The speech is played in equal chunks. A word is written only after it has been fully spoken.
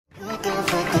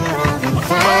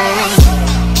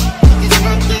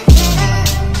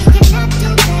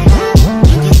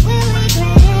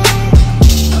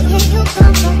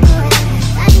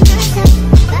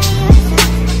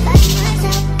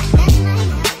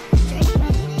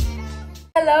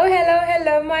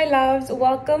loves,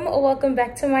 welcome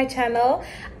back to my channel.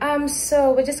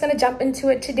 So we're just gonna jump into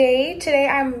it today.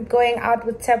 I'm going out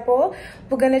with Tepo.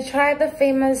 We're gonna try the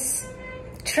famous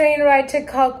train ride to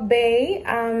Kalk Bay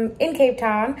in Cape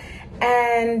Town,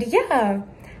 and yeah,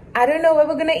 I don't know where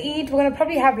we're gonna eat. We're gonna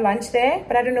probably have lunch there,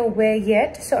 but I don't know where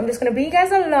yet. So I'm just gonna bring you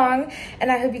guys along, and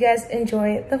I hope you guys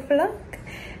enjoy the vlog.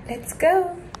 Let's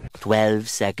go. 12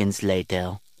 seconds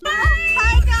later.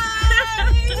 Hi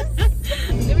guys!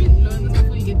 Let me learn this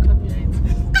before you get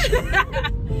copyrighted.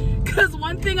 Because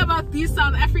one thing about these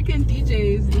South African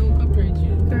DJs, they will copyright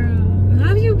you. Girl, how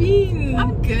have you been?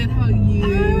 I'm good, how are you?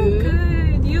 I'm good.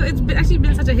 It's actually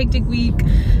been such a hectic week.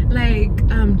 Like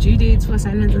due dates for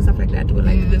assignments and stuff like that were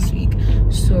like this week.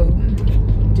 So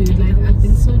dude, like I've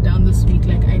been so down this week.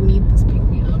 Like I need this pick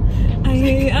me up. I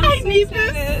need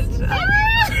this.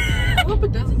 I hope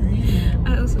it doesn't rain.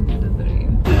 I also hope it doesn't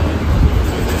rain.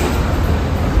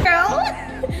 Girl,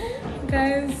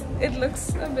 guys, it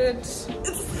looks a bit. It's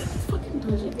fucking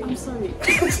dodgy. I'm sorry.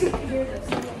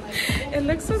 It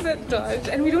looks a bit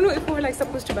dodgy, and we don't know if we're like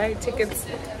supposed to buy tickets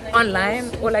online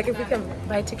or like if we can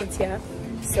buy tickets here.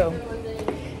 So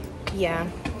yeah,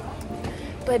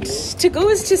 but to go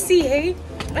is to see. Hey,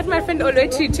 that's my friend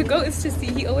Olochi. To go is to see.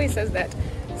 He always says that.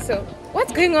 So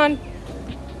what's going on?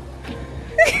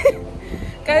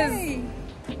 Guys, hey,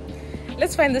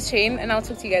 let's find this train and I'll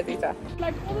talk to you guys later.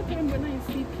 Like all the time when I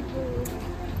see people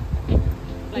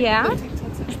like, yeah,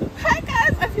 TikToks and stuff. Hi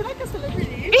guys, I feel like a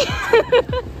celebrity.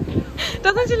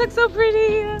 Doesn't she look so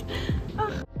pretty?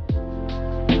 Oh.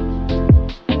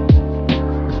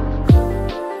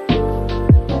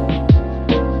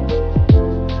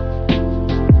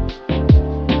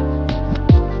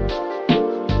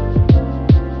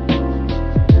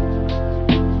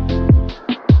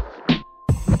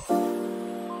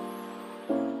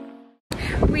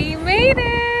 We made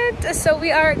it! So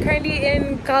we are currently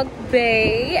in Kalk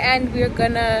Bay and we're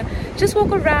gonna just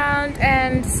walk around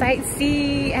and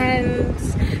sightsee and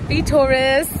be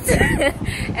tourists.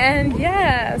 And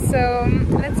yeah, so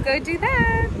let's go do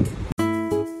that.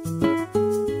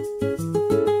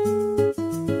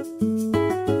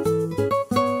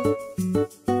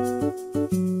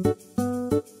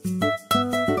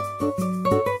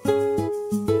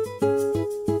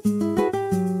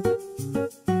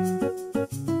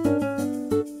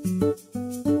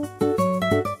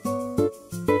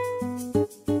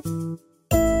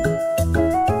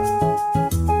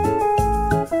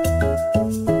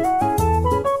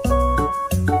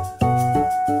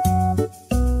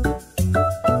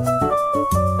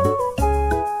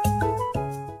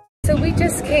 So we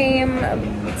just came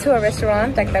to a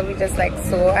restaurant like that we just like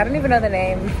saw. I don't even know the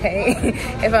name, okay,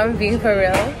 if I'm being for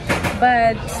real.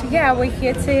 But yeah, we're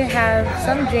here to have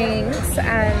some drinks,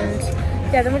 and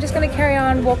yeah, then we're just gonna carry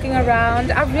on walking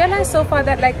around. I've realized so far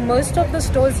that like most of the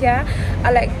stores here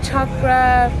are like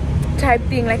chakra type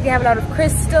thing. Like they have a lot of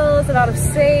crystals, a lot of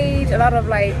sage, a lot of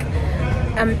like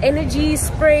energy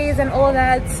sprays and all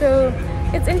that. So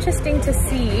it's interesting to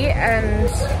see and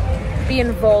be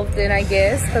involved in, I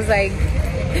guess, because like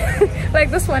like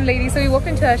this one lady, so we walk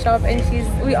into her shop and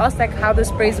we asked like how the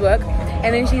sprays work,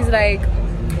 and then she's like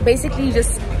basically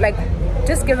just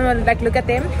give them a like look at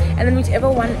them, and then whichever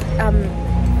one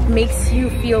makes you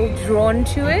feel drawn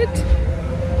to it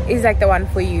is like the one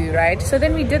for you, right? So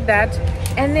then we did that,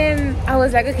 and then I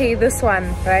was like, okay, this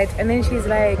one, right? And then she's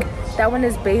like, that one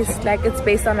is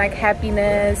based on like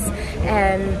happiness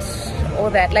and all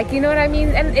that, like, you know what I mean?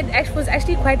 And it was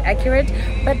actually quite accurate.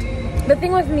 But the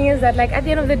thing with me is that like at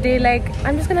the end of the day, like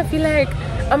I'm just gonna feel like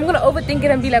I'm gonna overthink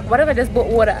it and be like, what if I just bought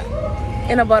water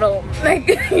in a bottle? Like,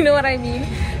 you know what I mean?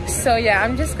 So yeah,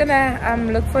 I'm just gonna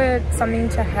look for something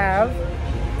to have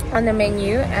on the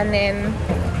menu, and then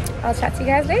I'll chat to you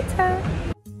guys later.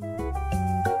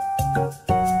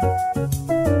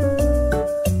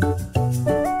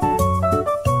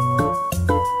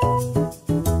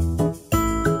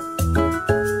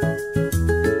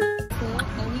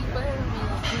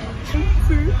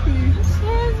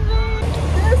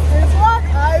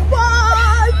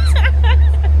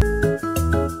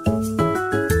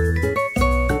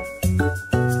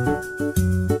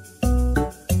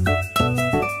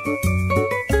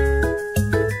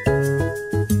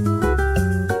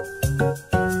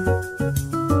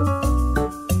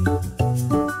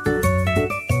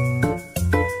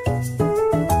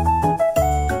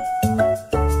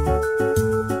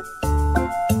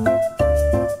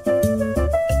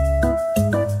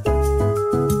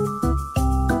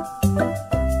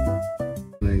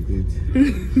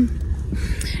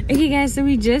 Okay guys, so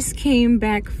we just came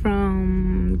back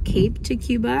from Cape to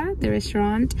Cuba, the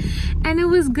restaurant, and it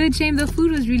was good. Shame, the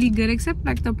food was really good, except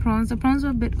like the prawns. The prawns were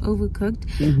a bit overcooked,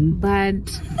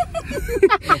 but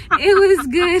it was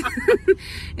good.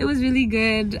 It was really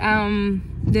good.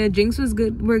 The drinks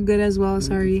were good as well.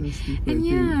 Sorry. And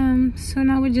yeah, so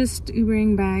now we're just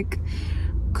Ubering back,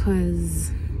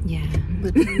 cause yeah,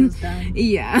 the train was down.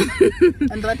 Yeah.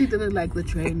 And Rati didn't like the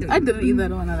train. I didn't either,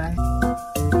 don't wanna lie.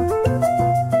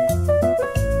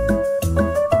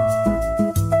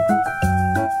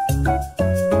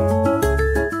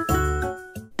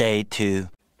 Day 2.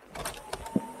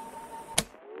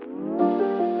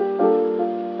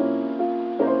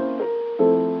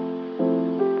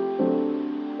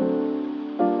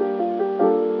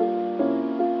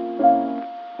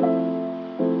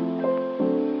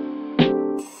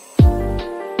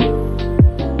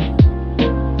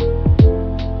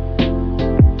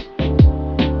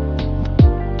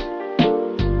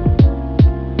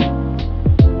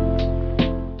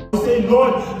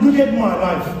 Lord, look at my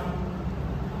life.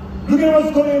 Look at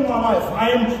what's going on in my life.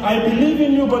 I believe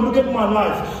in you, but look at my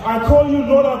life. I call you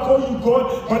Lord, I call you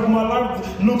God, but my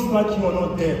life looks like you are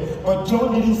not there. But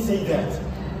John didn't say that.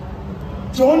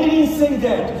 John didn't say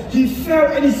that. He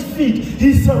fell at his feet.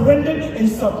 He surrendered and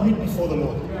submitted before the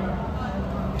Lord.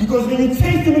 Because when you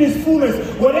taste him in his fullness,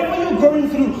 whatever you're going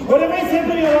through, whatever is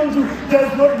happening around you,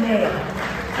 does not matter.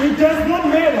 It does not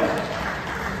matter.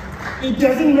 It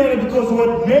doesn't matter, because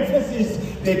what matters is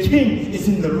the king is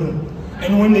in the room.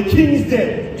 And when the king is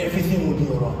there, everything will be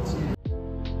alright.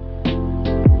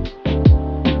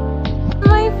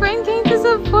 My friend came to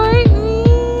support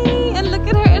me. And look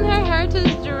at her in her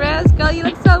heritage dress. Girl, you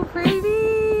look so pretty.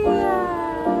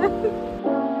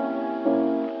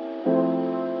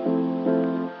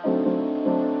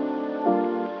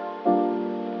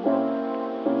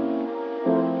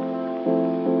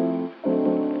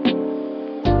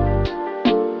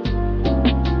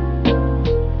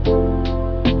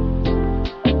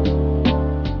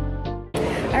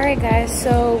 Guys,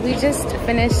 so we just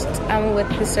finished with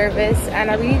the service,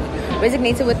 and I really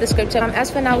resonated with the scripture.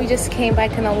 As for now, we just came by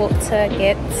Canal Walk to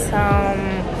get some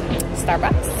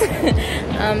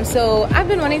Starbucks. So I've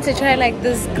been wanting to try like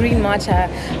this green matcha,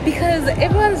 because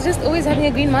everyone's just always having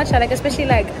a green matcha, like especially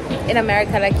like in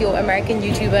America, like your American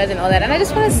YouTubers and all that, and I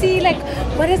just want to see like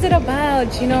what is it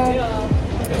about, you know.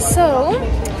 So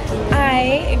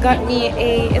I got me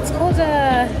it's called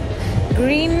a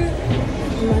green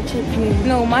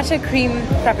matcha cream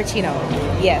frappuccino.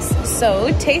 Yes,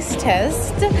 so taste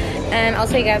test, and I'll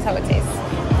tell you guys how it tastes.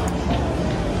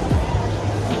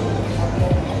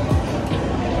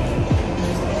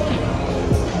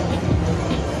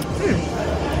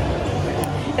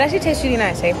 It actually tastes really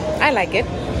nice, eh? I like it.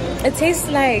 It tastes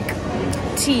like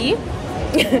tea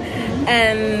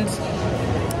and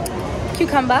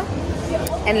cucumber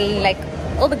and like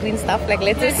all the green stuff, like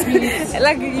lettuce.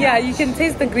 Like, yeah, you can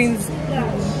taste the greens,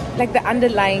 like the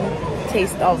underlying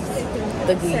taste of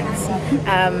the greens.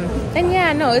 And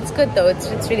yeah, no, it's good though.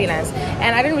 It's really nice.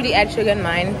 And I didn't really add sugar in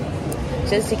mine,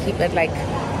 just to keep it like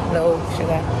low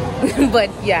sugar.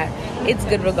 But yeah, it's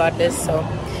good regardless. So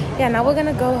yeah, now we're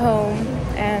gonna go home,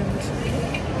 and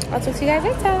I'll talk to you guys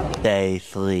later. Day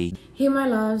 3. Hey my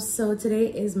loves, so today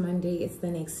is Monday, it's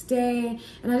the next day,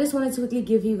 and I just wanted to quickly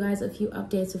give you guys a few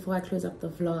updates before I close up the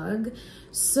vlog.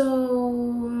 So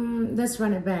let's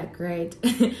run it back, right?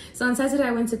 So on Saturday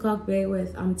I went to Kalk Bay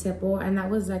with Tepo, and that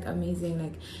was like amazing.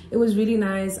 Like, it was really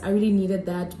nice. I really needed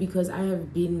that because I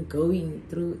have been going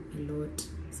through a lot.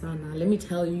 So now let me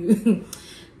tell you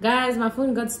guys, my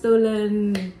phone got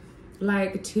stolen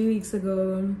like 2 weeks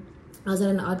ago. I was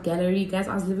at an art gallery, guys.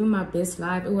 I was living my best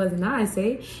life. It was nice,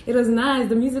 eh? It was nice.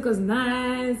 The music was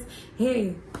nice.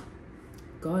 Hey,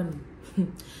 gone.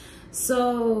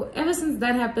 So ever since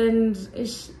that happened,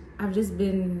 I've just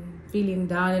been feeling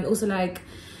down, and also like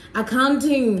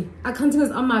accounting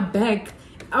is on my back.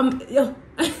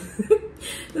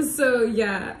 So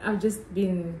yeah, I've just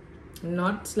been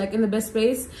not like in the best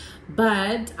space,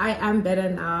 but I am better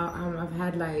now. I've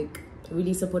had like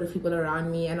really supportive people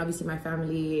around me, and obviously my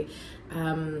family,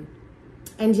 and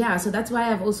yeah, so that's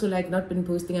why I've also like not been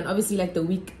posting. And obviously like the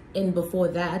weekend before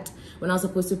that, when I was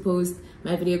supposed to post,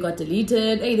 my video got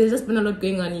deleted. Hey, there's just been a lot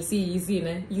going on. You see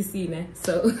ne?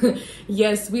 So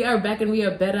yes, we are back and we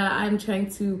are better. I'm trying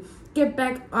to get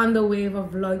back on the wave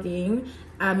of vlogging,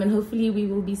 and hopefully we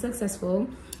will be successful.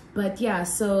 But yeah,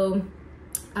 so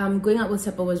going out with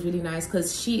Tepo was really nice,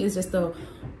 because she is just a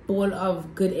ball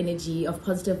of good energy, of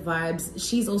positive vibes.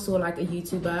 She's also like a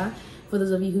YouTuber, for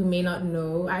those of you who may not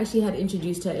know. I actually had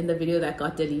introduced her in the video that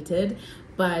got deleted,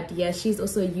 but yeah, she's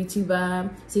also a YouTuber,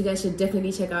 so you guys should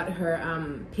definitely check out her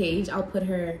page. I'll put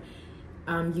her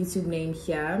YouTube name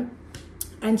here.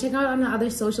 And check out on her other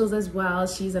socials as well.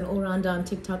 She's an all-rounder on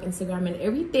TikTok, Instagram, and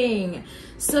everything.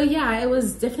 So yeah, it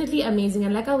was definitely amazing.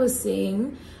 And like I was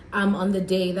saying on the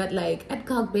day, that like at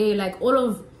Kalk Bay, like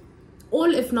all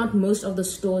if not most of the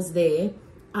stores there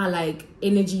are like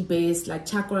energy based, like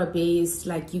chakra based.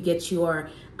 Like you get your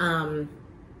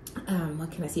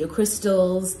what can I say, your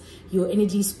crystals, your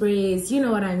energy sprays, you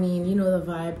know what I mean, you know the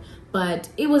vibe. But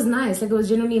it was nice, like it was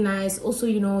genuinely nice. Also,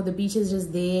 you know, the beach is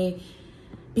just there.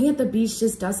 Being at the beach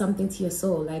just does something to your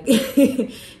soul, like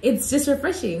it's just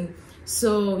refreshing.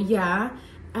 So yeah,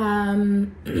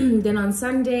 then on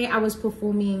Sunday I was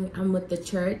performing with the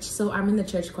church, so I'm in the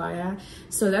church choir,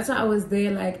 so that's why I was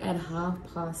there like at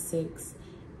 6:30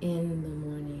 in the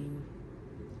morning.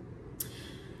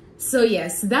 So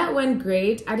yes, that went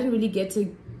great. I didn't really get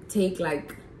to take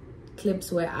like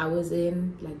clips where I was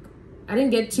in, like I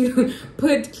didn't get to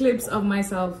put clips of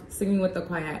myself singing with the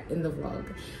choir in the vlog,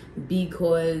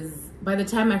 because by the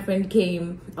time my friend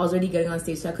came, I was already getting on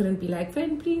stage, so I couldn't be like,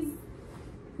 friend, please,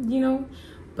 you know.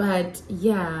 But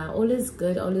yeah, all is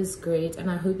good, all is great, and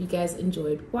I hope you guys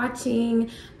enjoyed watching.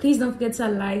 Please don't forget to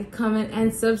like, comment,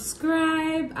 and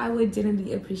subscribe. I would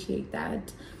genuinely appreciate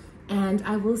that. And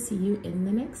I will see you in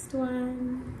the next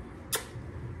one.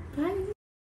 Bye.